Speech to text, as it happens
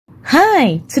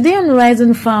Hi, today on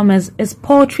Rising Farmers is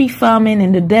poultry farming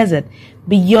in the desert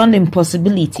beyond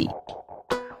impossibility.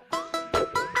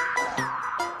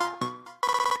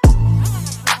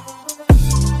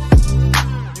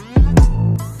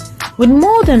 With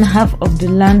more than half of the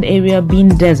land area being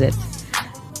desert,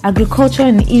 agriculture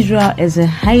in Israel is a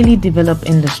highly developed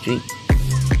industry.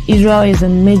 Israel is a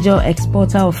major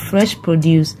exporter of fresh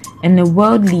produce and a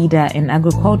world leader in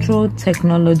agricultural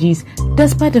technologies,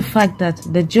 despite the fact that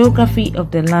the geography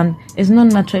of the land is not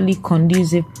naturally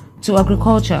conducive to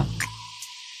agriculture.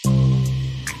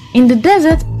 In the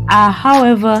desert are,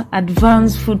 however,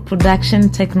 advanced food production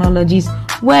technologies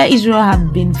where Israel has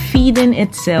been feeding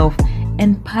itself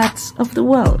and parts of the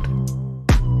world.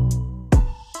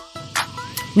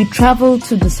 We traveled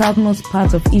to the southmost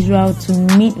part of Israel to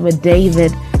meet with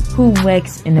David, who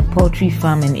works in a poultry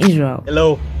farm in Israel.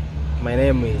 Hello, my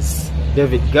name is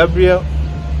David Gabriel.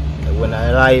 When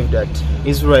I arrived at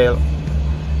Israel,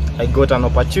 I got an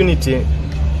opportunity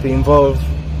to involve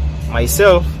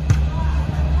myself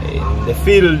in the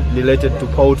field related to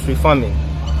poultry farming.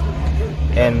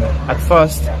 And at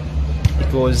first,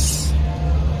 it was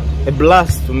a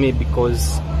blast to me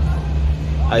because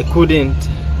I couldn't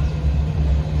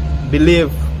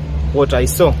believe what I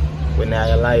saw when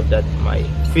I arrived at my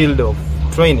field of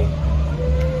training.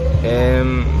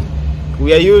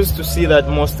 We are used to see that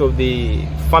most of the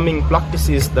farming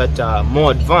practices that are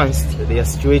more advanced, they are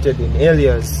situated in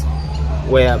areas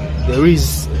where there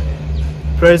is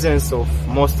presence of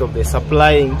most of the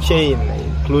supplying chain,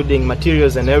 including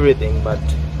materials and everything. But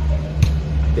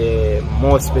the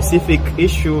more specific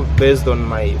issue based on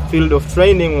my field of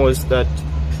training was that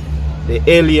the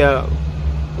area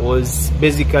was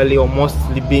basically or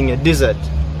mostly being a desert.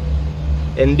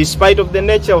 And despite of the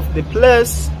nature of the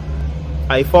place,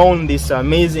 I found this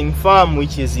amazing farm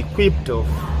which is equipped of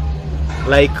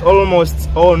like almost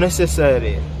all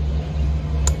necessary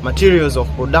materials of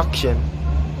production,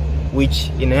 which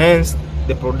enhance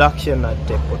the production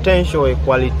at a potential a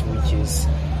quality which is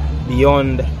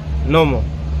beyond normal.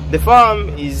 The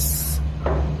farm is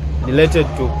related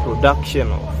to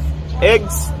production of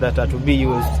eggs that are to be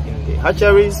used in the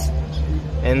hatcheries,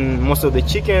 and most of the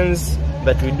chickens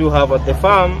that we do have at the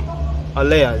farm are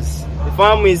layers. The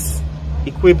farm is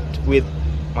equipped with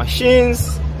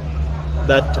machines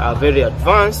that are very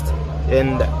advanced,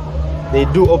 and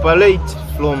they do operate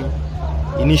from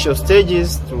initial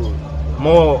stages to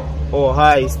more or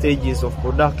high stages of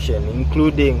production,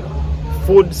 including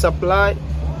food supply,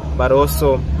 but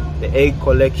also the egg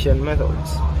collection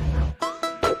methods.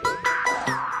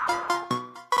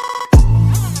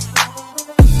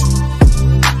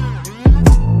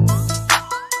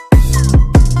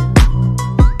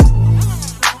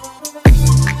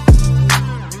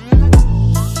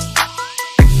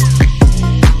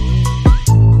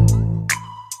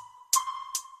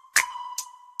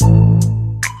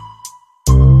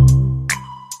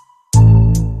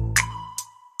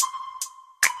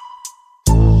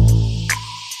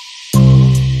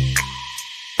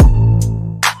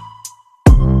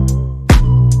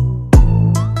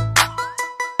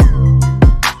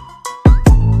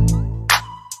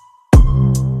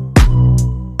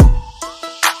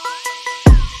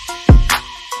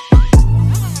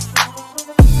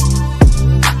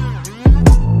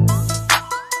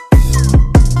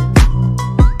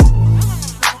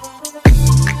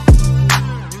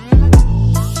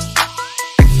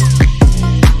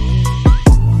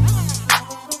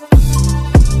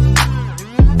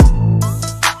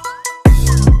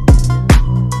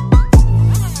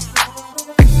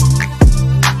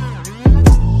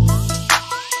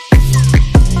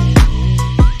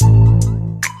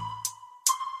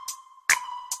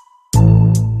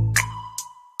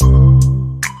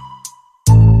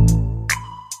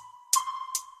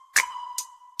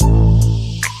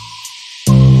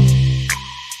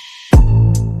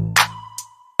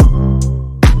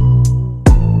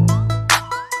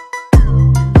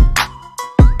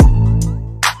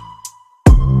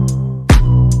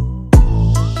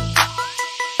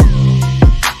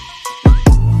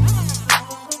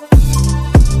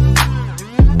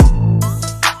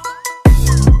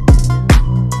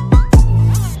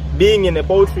 Being in a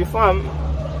poultry farm,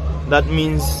 that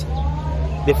means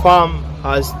the farm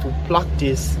has to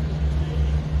practice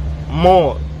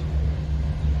more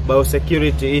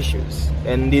biosecurity issues,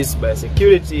 and these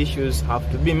biosecurity issues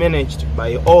have to be managed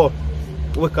by all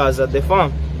workers at the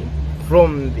farm,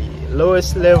 from the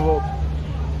lowest level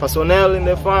personnel in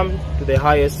the farm to the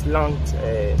highest ranked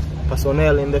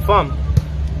personnel in the farm.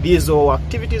 These all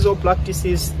activities or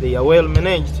practices, they are well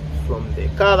managed from the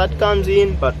car that comes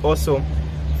in, but also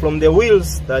from the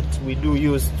wheels that we do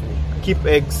use to keep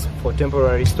eggs for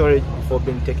temporary storage before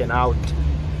being taken out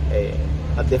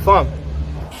at the farm.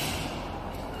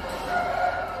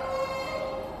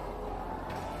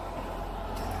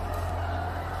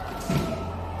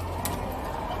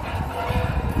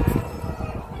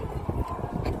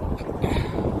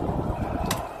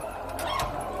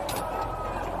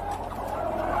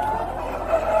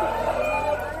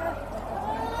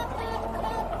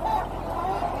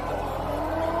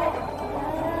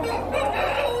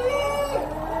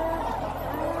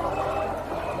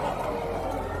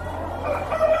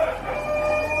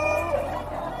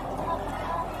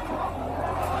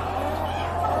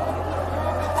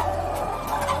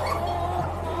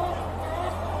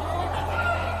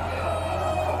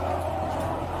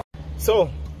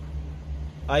 So,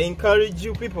 I encourage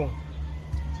you people,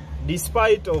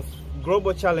 despite of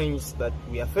global challenges that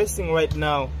we are facing right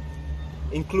now,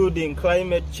 including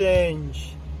climate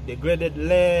change, degraded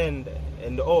land,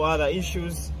 and all other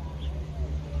issues,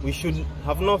 we should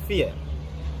have no fear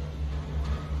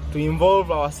to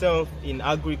involve ourselves in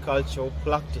agricultural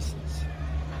practices.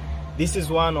 This is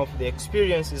one of the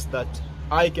experiences that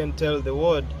I can tell the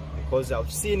world because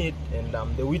I've seen it and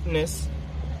I'm the witness.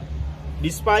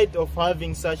 Despite of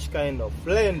having such kind of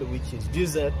land which is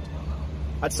desert,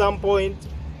 at some point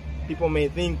people may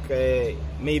think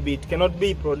maybe it cannot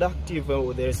be productive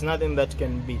or there is nothing that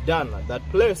can be done at that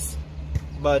place.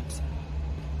 But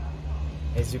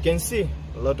as you can see,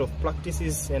 a lot of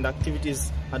practices and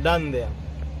activities are done there.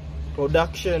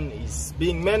 Production is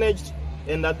being managed,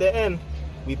 and at the end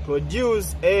we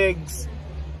produce eggs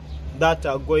that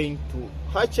are going to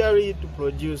hatchery to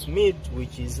produce meat,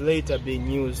 which is later being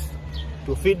used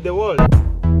to feed the world.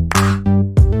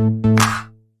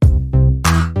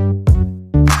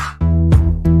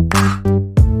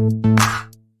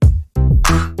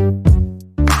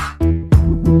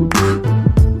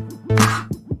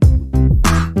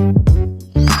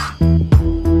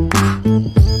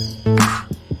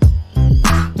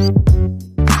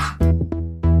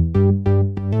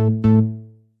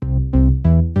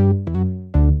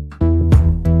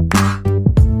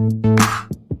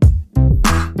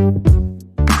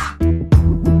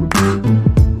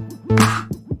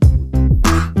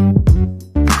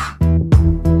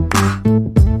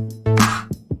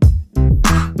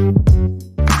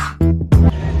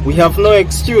 We have no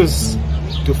excuse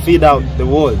to feed out the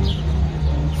world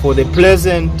for the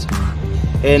present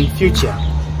and future.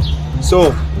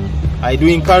 So I do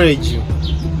encourage you,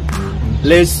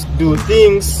 let's do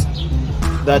things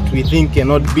that we think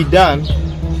cannot be done,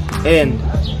 and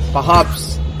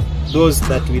perhaps those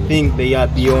that we think they are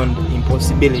beyond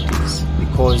impossibilities,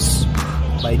 because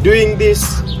by doing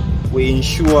this we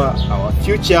ensure our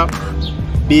future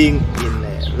being in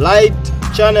a light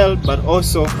channel, but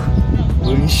also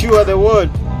we ensure the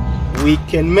world we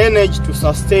can manage to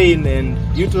sustain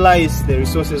and utilize the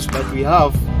resources that we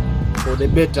have for the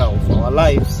better of our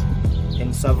lives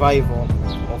and survival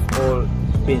of all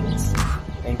beings.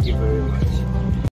 Thank you very much.